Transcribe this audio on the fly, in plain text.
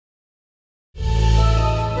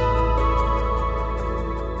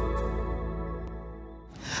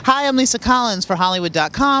Hi, I'm Lisa Collins for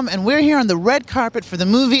Hollywood.com, and we're here on the red carpet for the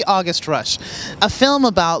movie August Rush, a film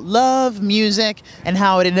about love, music, and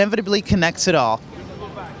how it inevitably connects it all.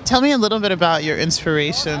 Tell me a little bit about your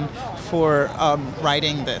inspiration for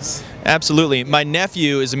writing this. Absolutely. My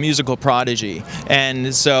nephew is a musical prodigy,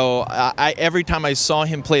 and so every time I saw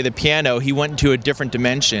him play the piano, he went into a different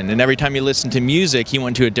dimension, and every time he listened to music, he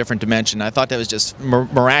went to a different dimension. I thought that was just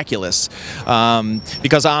miraculous,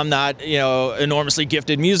 because I'm not, enormously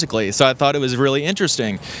gifted musically, so I thought it was really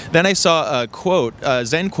interesting. Then I saw a quote, a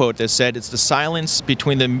Zen quote that said, "It's the silence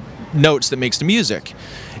between the notes that makes the music."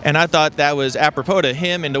 And I thought that was apropos to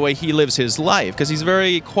him and the way he lives his life, because he's a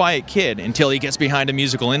very quiet kid until he gets behind a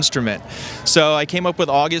musical instrument. So I came up with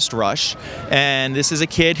August Rush, and this is a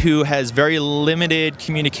kid who has very limited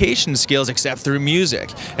communication skills except through music.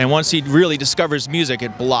 And once he really discovers music,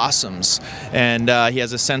 it blossoms. And he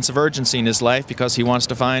has a sense of urgency in his life because he wants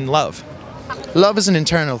to find love. Love is an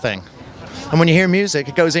internal thing. And when you hear music,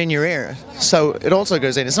 it goes in your ear. So it also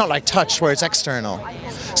goes in. It's not like touch where it's external.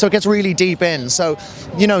 So it gets really deep in. So,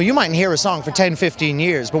 you might hear a song for 10, 15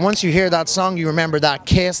 years, but once you hear that song, you remember that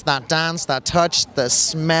kiss, that dance, that touch, the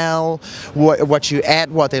smell, what you ate,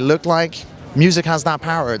 what they look like. Music has that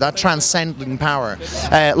power, that transcending power.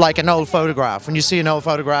 Like an old photograph. When you see an old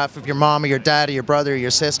photograph of your mom or your dad or your brother or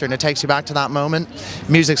your sister and it takes you back to that moment,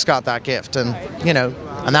 music's got that gift, and,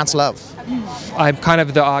 and that's love. I'm kind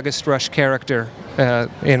of the August Rush character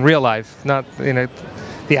in real life, not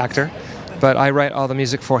the actor, but I write all the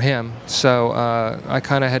music for him, so I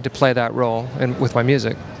kind of had to play that role with my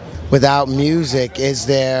music. Without music, is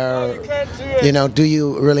there, do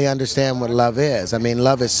you really understand what love is? I mean,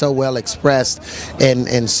 love is so well expressed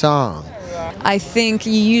in song. I think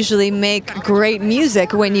you usually make great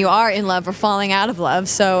music when you are in love or falling out of love.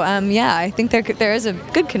 So yeah, I think there is a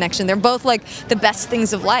good connection. They're both like the best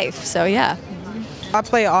things of life. So yeah. I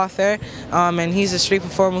play Arthur, and he's a street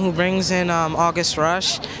performer who brings in August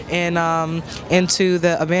Rush into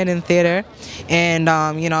the abandoned theater, and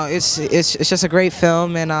it's just a great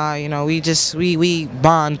film, and we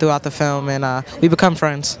bond throughout the film, and we become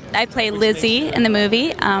friends. I play Lizzie in the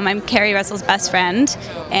movie. I'm Keri Russell's best friend,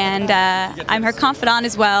 and I'm her confidant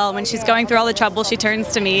as well. When she's going through all the trouble, she turns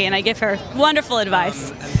to me, and I give her wonderful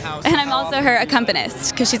advice. And I'm also her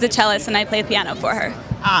accompanist because she's a cellist, and I play piano for her.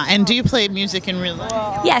 And do you play music in real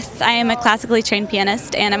life? Yes, I am a classically trained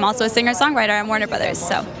pianist, and I'm also a singer-songwriter at Warner Brothers.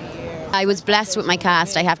 So. I was blessed with my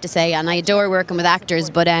cast, I have to say, and I adore working with actors,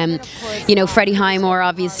 but Freddie Highmore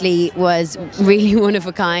obviously was really one of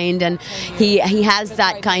a kind, and he has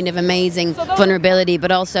that kind of amazing vulnerability,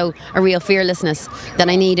 but also a real fearlessness that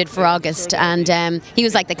I needed for August, and he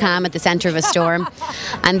was like the calm at the centre of a storm.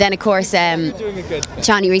 And then of course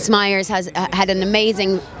Rhys Meyers had an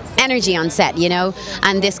amazing energy on set,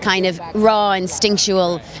 and this kind of raw,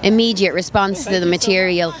 instinctual, immediate response to the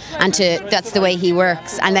material, and that's the way he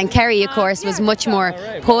works. And then Keri, of course, was much more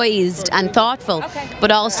poised and thoughtful,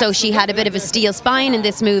 but also she had a bit of a steel spine in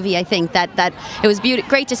this movie. I think that it was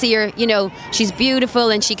great to see her. She's beautiful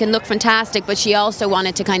and she can look fantastic, but she also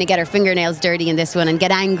wanted to kind of get her fingernails dirty in this one and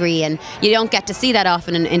get angry, and you don't get to see that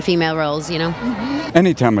often in female roles,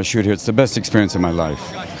 Anytime I shoot here, it's the best experience of my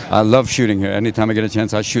life. I love shooting here. Anytime I get a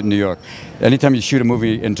chance, I shoot in New York. Anytime you shoot a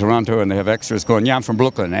movie in Toronto and they have extras going, "Yeah, I'm from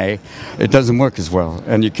Brooklyn, eh?" It doesn't work as well,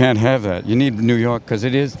 and you can't have that. You need New York, because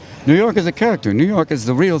New York is a character. New York is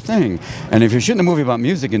the real thing. And if you're shooting a movie about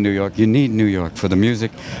music in New York, you need New York for the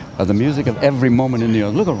music of every moment in New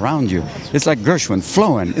York. Look around you. It's like Gershwin,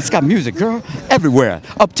 flowing. It's got music, girl, everywhere.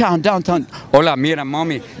 Uptown, downtown. Hola, mira,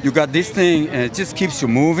 mommy, you got this thing, and it just keeps you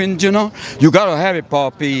moving, You gotta have it,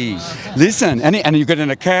 Poppy. Listen, and you get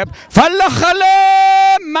in a cab.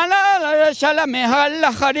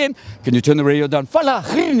 Can you turn the radio down?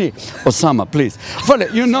 Osama, please.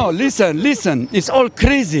 Listen, it's all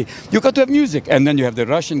crazy. You got to have music. And then you have the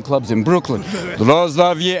Russian clubs in Brooklyn,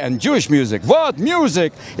 Rozlavie, and Jewish music. What?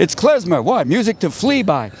 Music? It's klezmer. What? Music to flee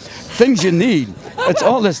by. Things you need. It's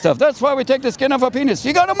all this stuff. That's why we take the skin off our penis.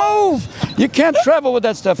 You got to move. You can't travel with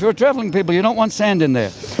that stuff. You're traveling people. You don't want sand in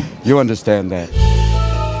there. You understand that.